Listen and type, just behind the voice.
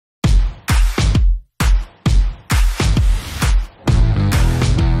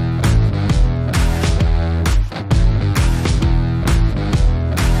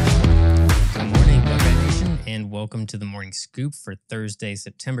to the Morning Scoop for Thursday,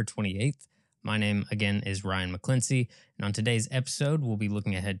 September 28th. My name, again, is Ryan McClincy, and on today's episode, we'll be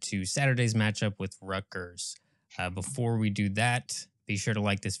looking ahead to Saturday's matchup with Rutgers. Before we do that, be sure to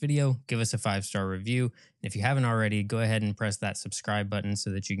like this video, give us a 5-star review, and if you haven't already, go ahead and press that subscribe button so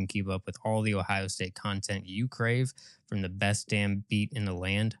that you can keep up with all the Ohio State content you crave from the best damn beat in the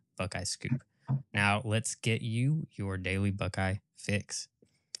land, Buckeye Scoop. Now, let's get you your daily Buckeye fix.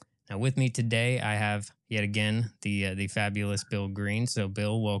 Now, with me today, I have yet again the fabulous Bill Green. So,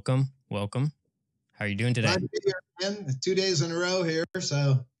 Bill, welcome. How are you doing today? Glad to be here, man. 2 days in a row here,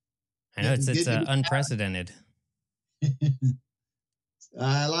 so I know it's unprecedented.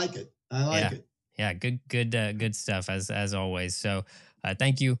 I like it. It. Yeah, good stuff as always. So,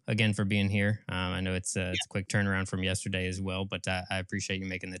 thank you again for being here. I know it's a quick turnaround from yesterday as well, but I appreciate you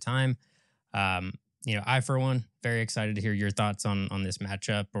making the time. I, for one, very excited to hear your thoughts on this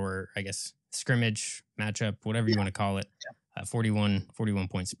matchup, or I guess scrimmage matchup, whatever you want to call it. 41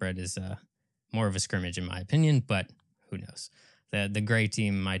 point spread is more of a scrimmage in my opinion, but who knows? The gray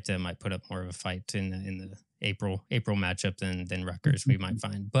team might put up more of a fight in the April matchup than Rutgers we might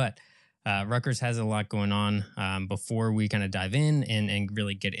find. But Rutgers has a lot going on. Before we kind of dive in and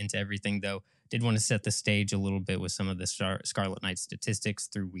really get into everything, though, did want to set the stage a little bit with some of the Scarlet Knights statistics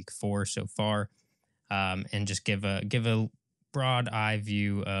through week 4 so far, and just give a broad eye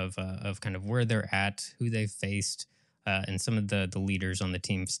view of kind of where they're at, who they've faced, and some of the leaders on the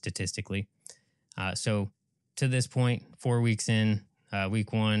team statistically. So to this point, 4 weeks in,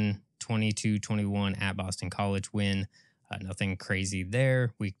 week 1, 22-21 at Boston College win. Nothing crazy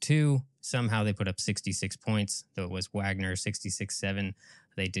there. Week 2, somehow they put up 66 points, though it was Wagner 66-7.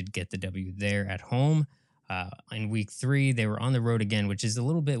 They did get the W there at home. In week 3, they were on the road again, which is a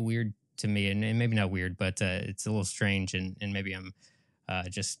little bit weird to me, and maybe not weird, but it's a little strange, and maybe I'm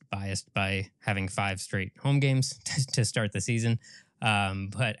just biased by having 5 straight home games to start the season.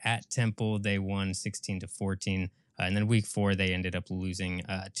 But at Temple, they won 16-14. And then week 4, they ended up losing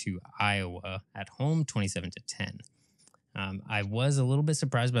to Iowa at home, 27-10. I was a little bit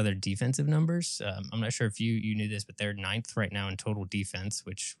surprised by their defensive numbers. I'm not sure if you knew this, but they're 9th right now in total defense,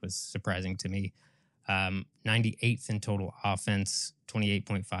 which was surprising to me. 98th in total offense,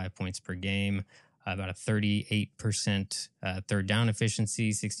 28.5 points per game, about a 38% third down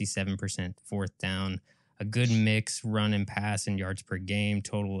efficiency, 67% fourth down. A good mix, run and pass and yards per game,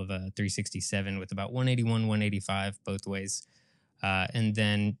 total of 367 with about 181, 185 both ways. And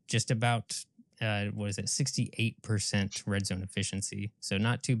then just about, 68% red zone efficiency. So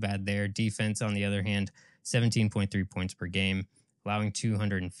not too bad there. Defense, on the other hand, 17.3 points per game, allowing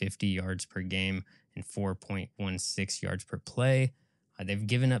 250 yards per game and 4.16 yards per play. They've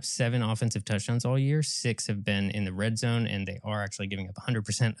given up 7 offensive touchdowns all year. 6 have been in the red zone, and they are actually giving up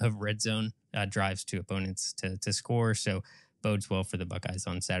 100% of red zone drives to opponents to score. So bodes well for the Buckeyes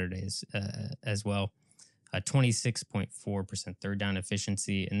on Saturdays as well. 26.4% third down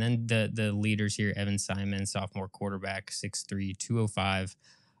efficiency. And then the leaders here, Evan Simon, sophomore quarterback, 6'3", 205,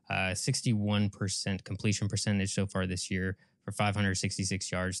 61% completion percentage so far this year for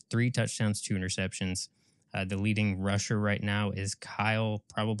 566 yards, 3 touchdowns, 2 interceptions. The leading rusher right now is Kyle,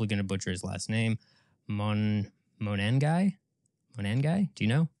 probably going to butcher his last name, Monangai? Do you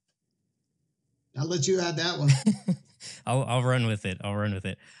know? I'll let you add that one. I'll run with it.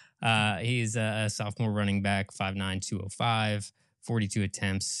 He's a sophomore running back, 5'9", 205, 42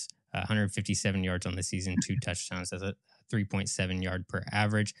 attempts, 157 yards on the season, 2 touchdowns. That's a 3.7 yard per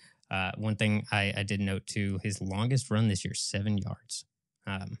average. One thing I did note too, his longest run this year, 7 yards.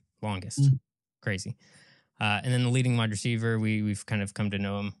 Longest. Crazy. And then the leading wide receiver, we've kind of come to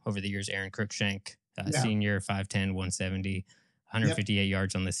know him over the years, Aaron Cruikshank, senior, 5'10", 170, 158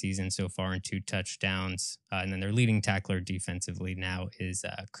 yards on the season so far and 2 touchdowns. And then their leading tackler defensively now is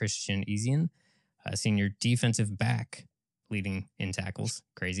Christian Ezian, senior defensive back, leading in tackles.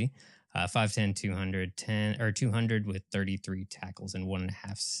 Crazy. 5'10", 200 with 33 tackles and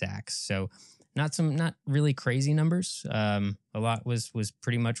 1.5 sacks. So not really crazy numbers. A lot was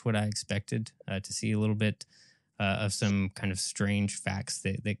pretty much what I expected to see. A little bit of some kind of strange facts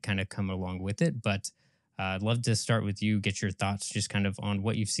that kind of come along with it. But I'd love to start with you, get your thoughts just kind of on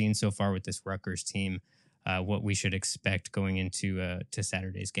what you've seen so far with this Rutgers team, what we should expect going into to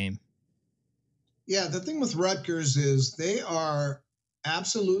Saturday's game. Yeah, the thing with Rutgers is they are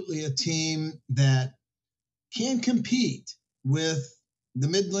absolutely a team that can compete with the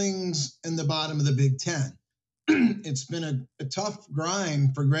middlings and the bottom of the Big Ten. It's been a tough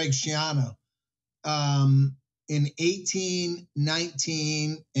grind for Greg Schiano. In 18,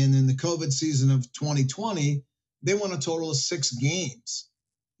 19, and then the COVID season of 2020, they won a total of 6 games.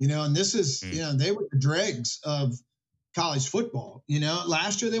 And this is, they were the dregs of college football.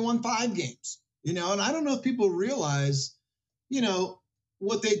 Last year they won 5 games. And I don't know if people realize,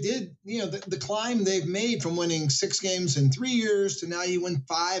 what they did. The climb they've made from winning 6 games in 3 years to now you win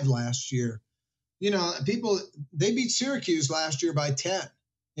 5 last year. People, they beat Syracuse last year by 10.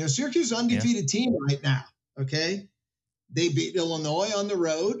 Syracuse is an undefeated team right now. Okay. They beat Illinois on the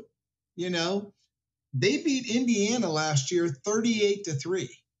road. They beat Indiana last year 38-3.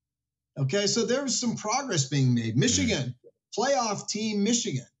 Okay. So there was some progress being made. Michigan, playoff team,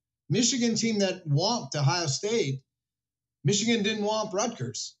 Michigan team that whomped Ohio State. Michigan didn't whomp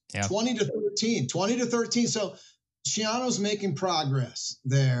Rutgers. 20-13. So Schiano's making progress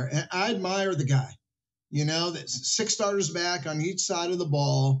there. And I admire the guy. That's 6 starters back on each side of the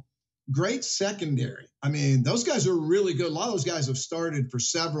ball. Great secondary. I mean, those guys are really good. A lot of those guys have started for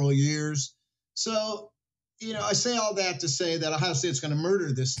several years. So, I say all that to say that Ohio State's going to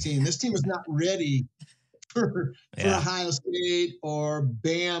murder this team. This team is not ready for Ohio State or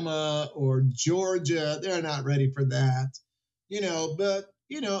Bama or Georgia. They're not ready for that. But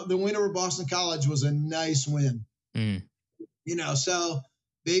the win over Boston College was a nice win. So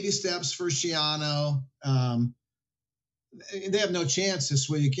baby steps for Schiano. They have no chance this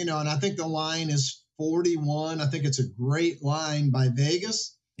week, and I think the line is 41. I think it's a great line by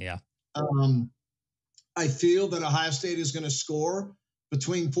Vegas. Yeah. I feel that Ohio State is going to score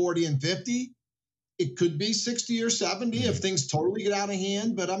between 40 and 50. It could be 60 or 70 if things totally get out of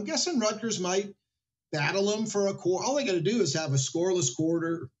hand, but I'm guessing Rutgers might battle them for a quarter. All they got to do is have a scoreless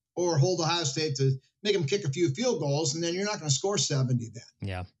quarter or hold Ohio State to make them kick a few field goals, and then you're not going to score 70 then.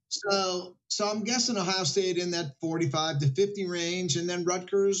 Yeah. So I'm guessing Ohio State in that 45 to 50 range, and then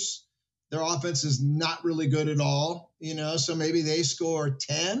Rutgers, their offense is not really good at all, so maybe they score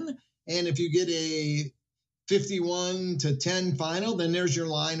 10, and if you get a 51-10 final, then there's your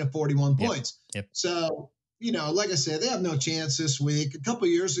line of 41 points. Yep. So, like I said, they have no chance this week. A couple of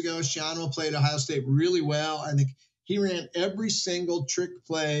years ago, Schiano played Ohio State really well. I think he ran every single trick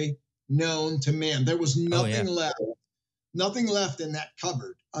play known to man. There was nothing left. Nothing left in that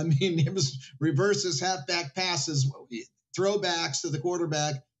cupboard. I mean, it was reverses, halfback passes, throwbacks to the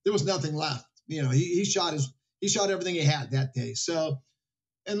quarterback. There was nothing left. He shot everything he had that day. So,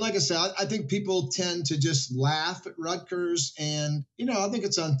 and like I said, I think people tend to just laugh at Rutgers, and I think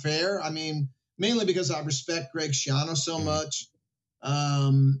it's unfair. I mean, mainly because I respect Greg Schiano so much.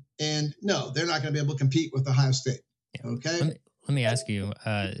 And no, they're not going to be able to compete with Ohio State. Okay. Let me ask you,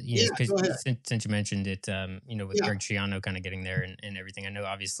 because since you mentioned it, with Greg Schiano kind of getting there and everything, I know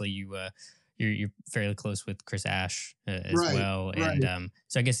obviously you're fairly close with Chris Ash as well. Right. And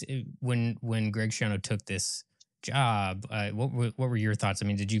so I guess when Greg Schiano took this job, what were your thoughts? I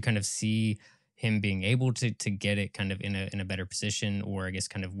mean, did you kind of see him being able to get it kind of in a better position, or I guess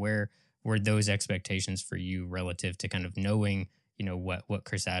kind of where were those expectations for you relative to kind of knowing, what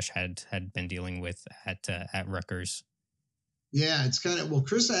Chris Ash had been dealing with at Rutgers? Yeah, it's kind of,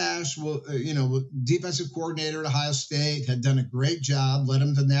 Chris Ash, defensive coordinator at Ohio State, had done a great job, led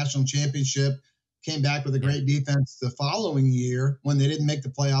them to the national championship, came back with a great defense the following year when they didn't make the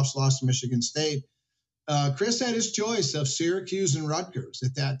playoffs, lost to Michigan State. Chris had his choice of Syracuse and Rutgers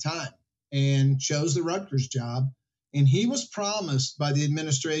at that time and chose the Rutgers job. And he was promised by the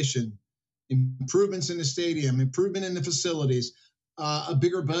administration improvements in the stadium, improvement in the facilities, a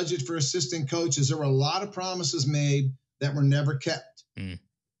bigger budget for assistant coaches. There were a lot of promises made that were never kept.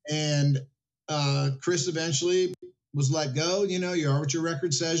 And Chris eventually was let go. You are what your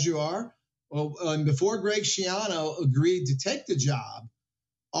record says you are. Well, and before Greg Schiano agreed to take the job,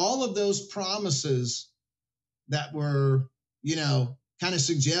 all of those promises that were, kind of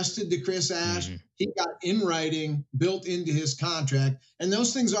suggested to Chris Ash, he got in writing, built into his contract, and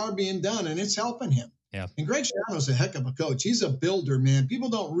those things are being done, and it's helping him. Yeah. And Greg Schiano's a heck of a coach. He's a builder, man. People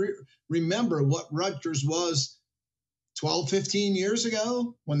don't remember what Rutgers was 12, 15 years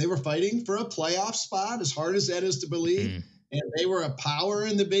ago when they were fighting for a playoff spot, as hard as that is to believe. And they were a power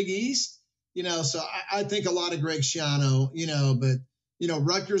in the Big East, so I think a lot of Greg Schiano, but,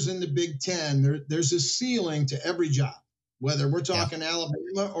 Rutgers in the Big Ten, there's a ceiling to every job, whether we're talking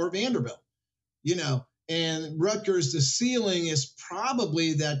Alabama or Vanderbilt, and Rutgers, the ceiling is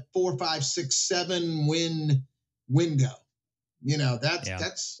probably that 4, 5, 6, 7 win window.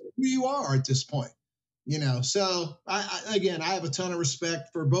 That's who you are at this point. So I have a ton of respect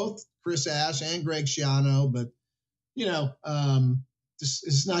for both Chris Ash and Greg Schiano, but,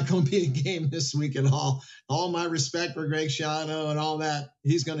 it's not going to be a game this week at all. All my respect for Greg Schiano and all that,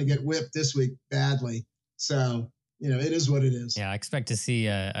 he's going to get whipped this week badly. So, it is what it is. Yeah, I expect to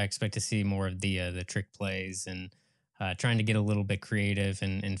see more of the trick plays and trying to get a little bit creative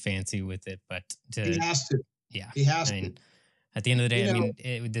and fancy with it. But he has to. Yeah. He has I mean, to. at the end of the You day, I know,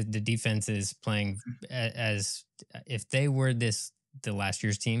 mean, the defense is playing as if they were the last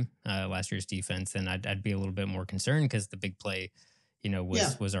year's team, last year's defense, then I'd be a little bit more concerned because the big play, yeah,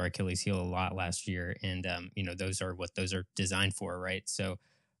 was our Achilles heel a lot last year, and those are what those are designed for, right? So,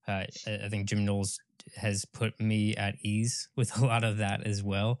 I think Jim Knowles has put me at ease with a lot of that as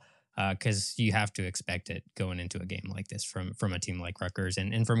well, because you have to expect it going into a game like this from a team like Rutgers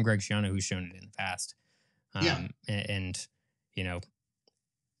and from Greg Schiano, who's shown it in the past. yeah, And you know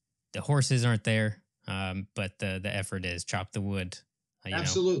the horses aren't there, but the effort is chop the wood.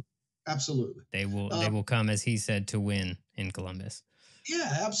 absolutely, absolutely. They Um, will come, as he said, to win in Columbus.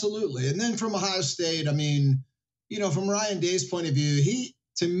 yeah, absolutely. And then from Ohio State, I mean, from Ryan Day's point of view,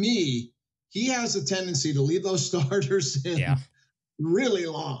 to me, he has a tendency to leave those starters Yeah, in really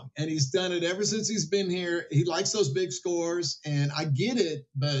long. And he's done it ever since he's been here. He likes those big scores, and I get it,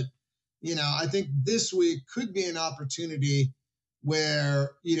 but I think this week could be an opportunity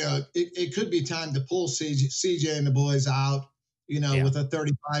where, it could be time to pull CJ and the boys out, yeah, with a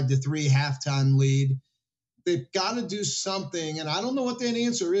 35-3 halftime lead. They've got to do something. And I don't know what that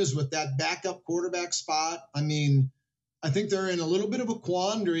answer is with that backup quarterback spot. I mean, I think they're in a little bit of a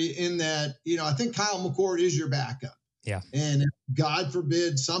quandary in that, I think Kyle McCord is your backup. yeah, And if, God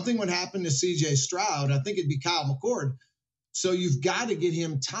forbid, something would happen to CJ Stroud, I think it'd be Kyle McCord. So you've got to get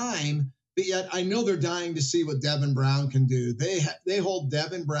him time. But yet I know they're dying to see what Devin Brown can do. They hold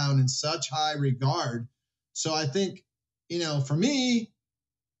Devin Brown in such high regard. So I think, for me,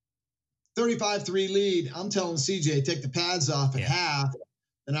 35-3 lead, I'm telling CJ, take the pads off at half.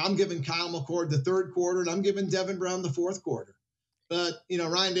 And I'm giving Kyle McCord the third quarter, and I'm giving Devin Brown the fourth quarter. But,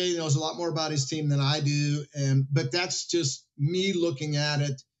 Ryan Day knows a lot more about his team than I do. But that's just me looking at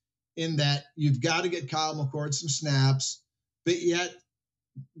it in that you've got to get Kyle McCord some snaps. But yet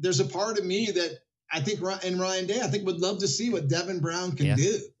there's a part of me that I think, and Ryan Day, I think would love to see what Devin Brown can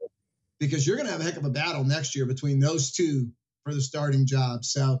do. Because you're going to have a heck of a battle next year between those two for the starting job.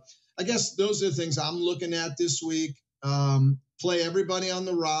 So I guess those are the things I'm looking at this week. Play everybody on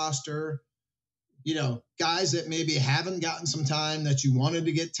the roster. Guys that maybe haven't gotten some time that you wanted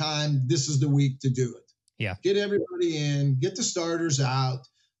to get time. This is the week to do it. yeah. Get everybody in, get the starters out.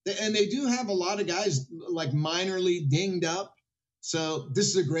 And they do have a lot of guys like minorly dinged up. So this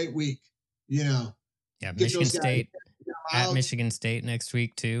is a great week, Yeah. Michigan State at Michigan State next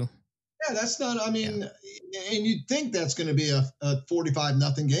week too. Yeah, that's not, I mean, and you'd think that's going to be a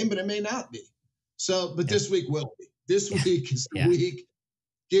 45-0 game, but it may not be. So, but this week will be. This week is the week.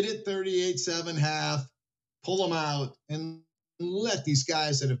 Get it 38-7 half, pull them out, and let these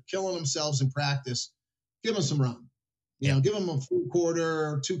guys that have killing themselves in practice, give them some run. Give them a full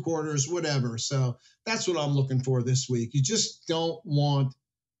quarter, 2 quarters, whatever. So that's what I'm looking for this week. You just don't want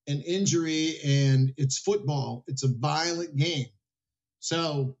an injury, and it's football. It's a violent game.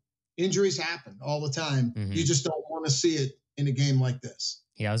 So injuries happen all the time. Mm-hmm. You just don't want to see it in a game like this.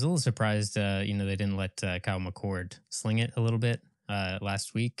 Yeah, I was a little surprised, they didn't let Kyle McCord sling it a little bit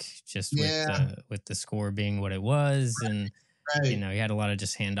last week, just with the score being what it was. And, he had a lot of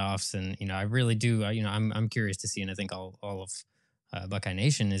just handoffs. And, I really do, I'm curious to see, and I think all of Buckeye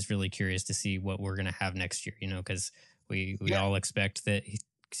Nation is really curious to see what we're going to have next year, because we all expect that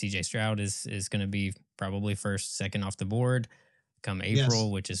CJ Stroud is going to be probably first, second off the board come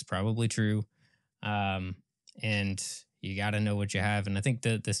April, which is probably true. And you got to know what you have. And I think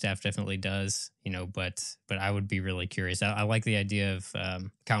the staff definitely does, but I would be really curious. I like the idea of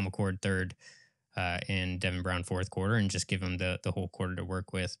Kyle McCord third and Devin Brown fourth quarter, and just give him the whole quarter to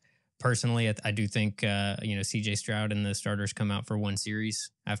work with. Personally, I do think, CJ Stroud and the starters come out for one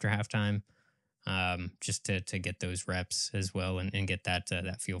series after halftime, just to get those reps as well and get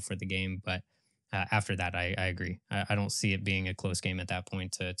that feel for the game. But after that, I agree. I don't see it being a close game at that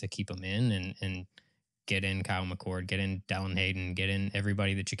point to keep them in and get in Kyle McCord, get in Dallin Hayden, get in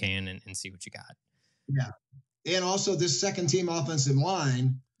everybody that you can and see what you got. Yeah. And also this second team offensive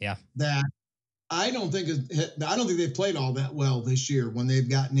line. Yeah. That I don't think they've played all that well this year when they've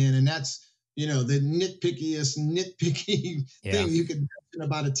gotten in. And that's, the nitpicky thing you could mention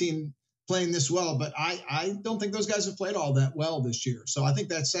about a team playing this well. But I don't think those guys have played all that well this year. So I think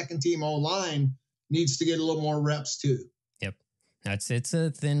that second team O-line needs to get a little more reps too. Yep. It's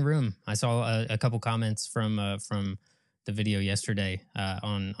a thin room. I saw a couple comments from the video yesterday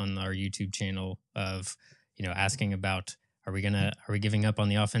on our YouTube channel of, asking about, are we giving up on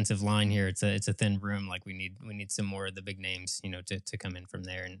the offensive line here? It's a thin room. Like we need some more of the big names, to come in from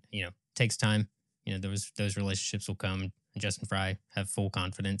there. And, it takes time. Those relationships will come. Justin Fry have full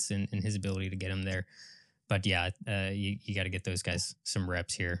confidence in his ability to get him there. but yeah, you got to get those guys some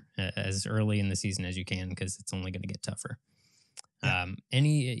reps here as early in the season as you can, because it's only going to get tougher. Yeah.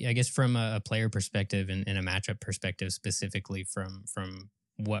 I guess from a player perspective and a matchup perspective, specifically from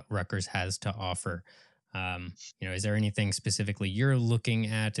what Rutgers has to offer, is there anything specifically you're looking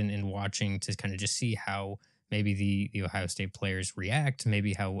at and watching to kind of just see how maybe the Ohio State players react,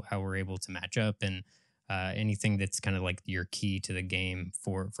 maybe how we're able to match up, and anything that's kind of like your key to the game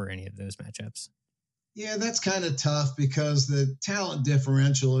for any of those matchups? Yeah, that's kind of tough because the talent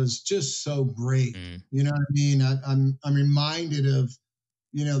differential is just so great. Mm, You know what I mean? I'm reminded of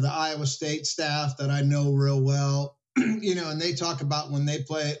the Iowa State staff that I know real well. And they talk about when they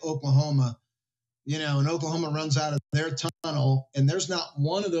play Oklahoma. And Oklahoma runs out of their tunnel, and there's not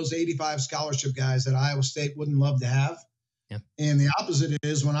one of those 85 scholarship guys that Iowa State wouldn't love to have. yeah, And the opposite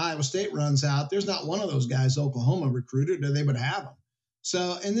is when Iowa State runs out, there's not one of those guys Oklahoma recruited or they would have them.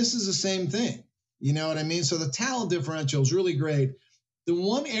 So, and this is the same thing. You know what I mean? So the talent differential is really great. The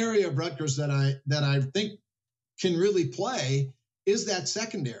one area of Rutgers that I think can really play is that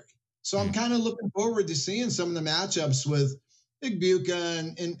secondary. So I'm kind of looking forward to seeing some of the matchups with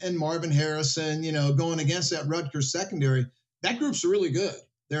Igbuka and Marvin Harrison, going against that Rutgers secondary. That group's really good.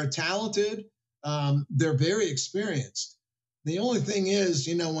 They're talented. They're very experienced. The only thing is,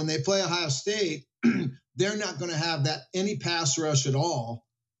 when they play Ohio State, they're not going to have any pass rush at all,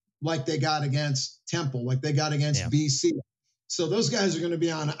 like they got against Temple, like they got against BC. So those guys are going to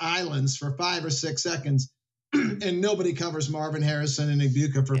be on islands for 5 or 6 seconds, and nobody covers Marvin Harrison and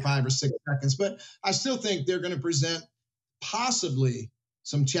Igbuka for 5 or 6 seconds. But I still think they're going to present possibly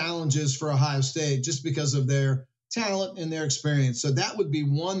some challenges for Ohio State just because of their talent and their experience. So that would be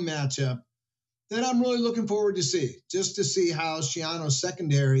one matchup that I'm really looking forward to see, just to see how Schiano's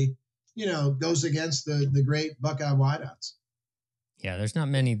secondary, goes against the great Buckeye wideouts. Yeah, there's not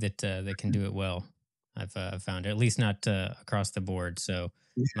many that can do it well. I've found, at least not across the board. So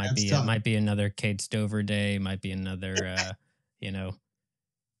might be another Cade Stover day. Might be another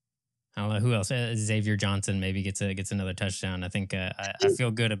I don't know who else. Xavier Johnson maybe gets another touchdown. I think I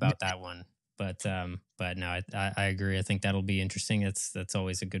feel good about that one. But no, I agree. I think that'll be interesting. That's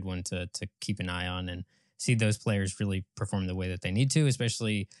always a good one to keep an eye on and see those players really perform the way that they need to,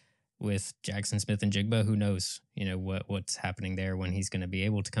 especially with Jackson Smith and Jigba. Who knows, what's happening there, when he's going to be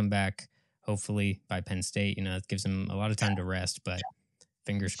able to come back, hopefully by Penn State. It gives him a lot of time to rest, but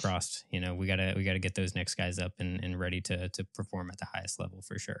fingers crossed. We gotta get those next guys up and ready to perform at the highest level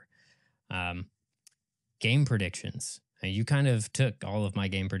for sure. Game predictions. You kind of took all of my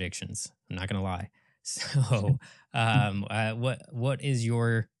game predictions. I'm not gonna lie. So, what is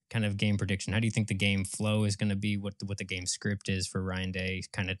your kind of game prediction? How do you think the game flow is going to be? What the game script is for Ryan Day,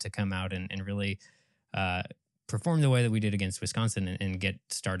 kind of to come out and really perform the way that we did against Wisconsin and get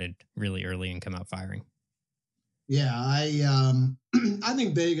started really early and come out firing? Yeah, I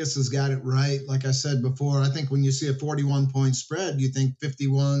think Vegas has got it right. Like I said before, I think when you see a 41-point spread, you think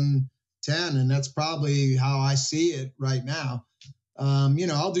 51-10, and that's probably how I see it right now.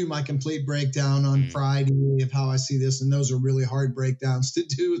 I'll do my complete breakdown on Friday of how I see this, and those are really hard breakdowns to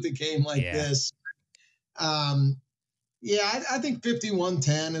do with a game like this. I think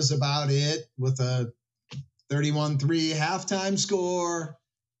 51-10 is about it, with a 31-3 halftime score,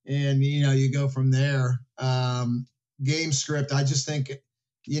 and you go from there. Game script, I just think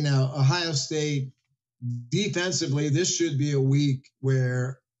Ohio State defensively, this should be a week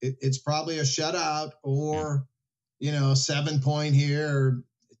where it's probably a shutout or 7-point here or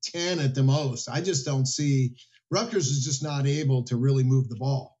 10 at the most. I just don't see Rutgers is just not able to really move the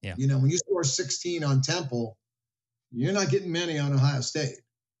ball. Yeah. When you score 16 on Temple, you're not getting many on Ohio State.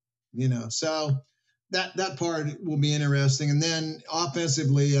 So that part will be interesting. And then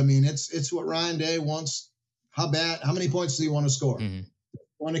offensively, I mean, it's what Ryan Day wants. How many points do you want to score? Mm-hmm.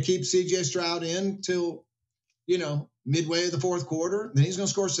 Want to keep CJ Stroud in till midway of the fourth quarter? Then he's going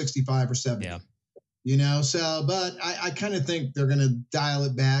to score 65 or 70. Yeah. But I kind of think they're going to dial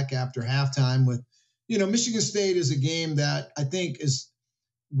it back after halftime with, Michigan State is a game that I think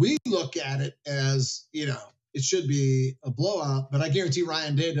we look at it as, it should be a blowout, but I guarantee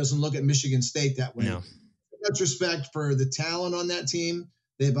Ryan Day doesn't look at Michigan State that way. No. Much respect for the talent on that team.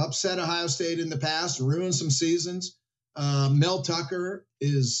 They've upset Ohio State in the past, ruined some seasons. Mel Tucker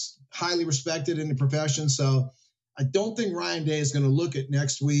is highly respected in the profession. So I don't think Ryan Day is going to look at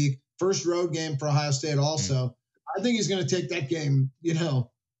next week. First road game for Ohio State also. I think he's going to take that game,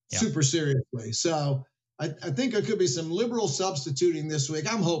 super seriously. So I think there could be some liberal substituting this week.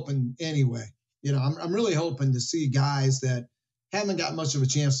 I'm hoping anyway. I'm really hoping to see guys that haven't got much of a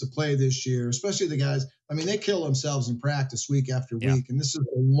chance to play this year, especially the guys. I mean, they kill themselves in practice week after week. And this is the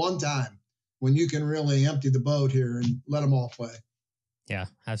one time, when you can really empty the boat here and let them all play. Yeah,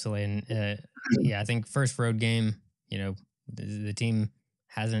 absolutely. And I think first road game, the team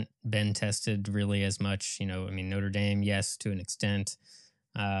hasn't been tested really as much. I mean, Notre Dame, yes, to an extent,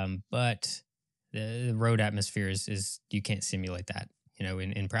 but the road atmosphere is you can't simulate that.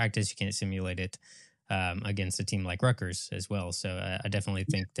 In practice, you can't simulate it against a team like Rutgers as well. So I definitely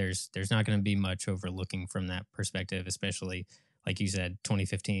think there's not going to be much overlooking from that perspective, especially like you said,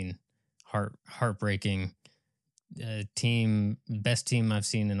 2015, heartbreaking best team I've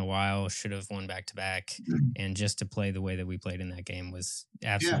seen in a while, should have won back to back. And just to play the way that we played in that game was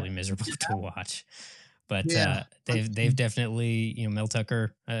absolutely miserable to watch. But they've definitely, Mel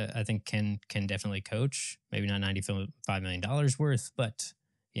Tucker, I think can definitely coach. Maybe not $95 million worth, but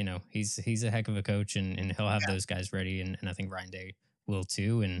he's a heck of a coach, and he'll have those guys ready. And I think Ryan Day will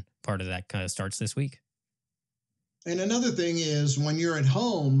too. And part of that kind of starts this week. And another thing is when you're at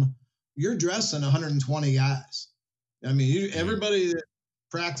home, you're dressing 120 guys. I mean, everybody that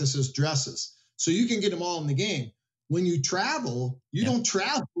practices dresses, so you can get them all in the game. When you travel, you don't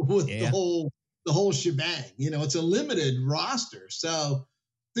travel with the whole shebang. It's a limited roster. So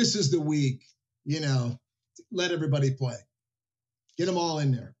this is the week, let everybody play. Get them all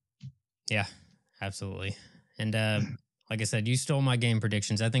in there. Yeah, absolutely. And like I said, you stole my game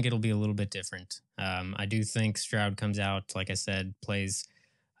predictions. I think it'll be a little bit different. I do think Stroud comes out, like I said, plays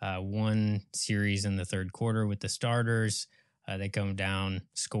one series in the third quarter with the starters. They come down,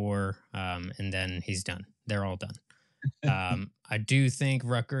 score, and then he's done. They're all done. I do think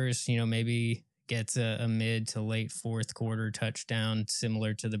Rutgers, maybe gets a mid to late fourth quarter touchdown,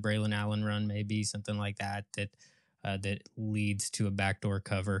 similar to the Braylon Allen run, maybe something like that that leads to a backdoor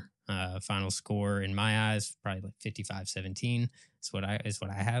cover. Final score in my eyes, probably like 55-17 is what I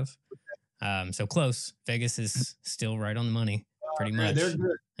have. So close. Vegas is still right on the money, pretty much. They're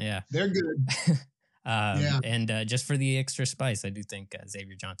good. Yeah, they're good. And just for the extra spice, I do think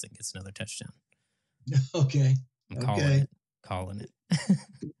Xavier Johnson gets another touchdown. Okay. I'm calling it.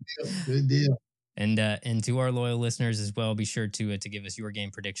 Good deal. And to our loyal listeners as well, be sure to give us your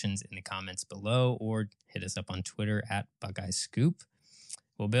game predictions in the comments below, or hit us up on Twitter at Buckeye Scoop.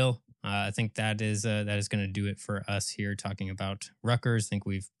 Well, Bill, I think that is going to do it for us here talking about Rutgers. I think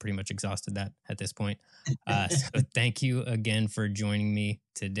we've pretty much exhausted that at this point. So thank you again for joining me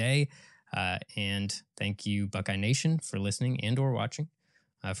today. And thank you, Buckeye Nation, for listening and or watching.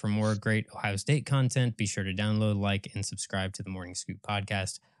 For more great Ohio State content, be sure to download, like, and subscribe to the Morning Scoop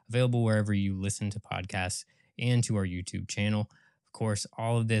podcast, available wherever you listen to podcasts and to our YouTube channel. Of course,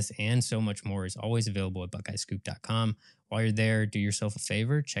 all of this and so much more is always available at BuckeyeScoop.com. While you're there, do yourself a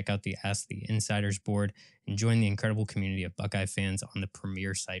favor, check out the Ask the Insiders board and join the incredible community of Buckeye fans on the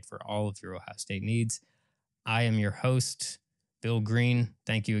premier site for all of your Ohio State needs. I am your host, Bill Green.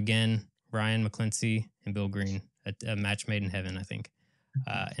 Thank you again, Ryan McClincy and Bill Green. A match made in heaven, I think.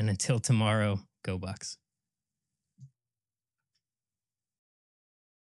 And until tomorrow, go Bucks.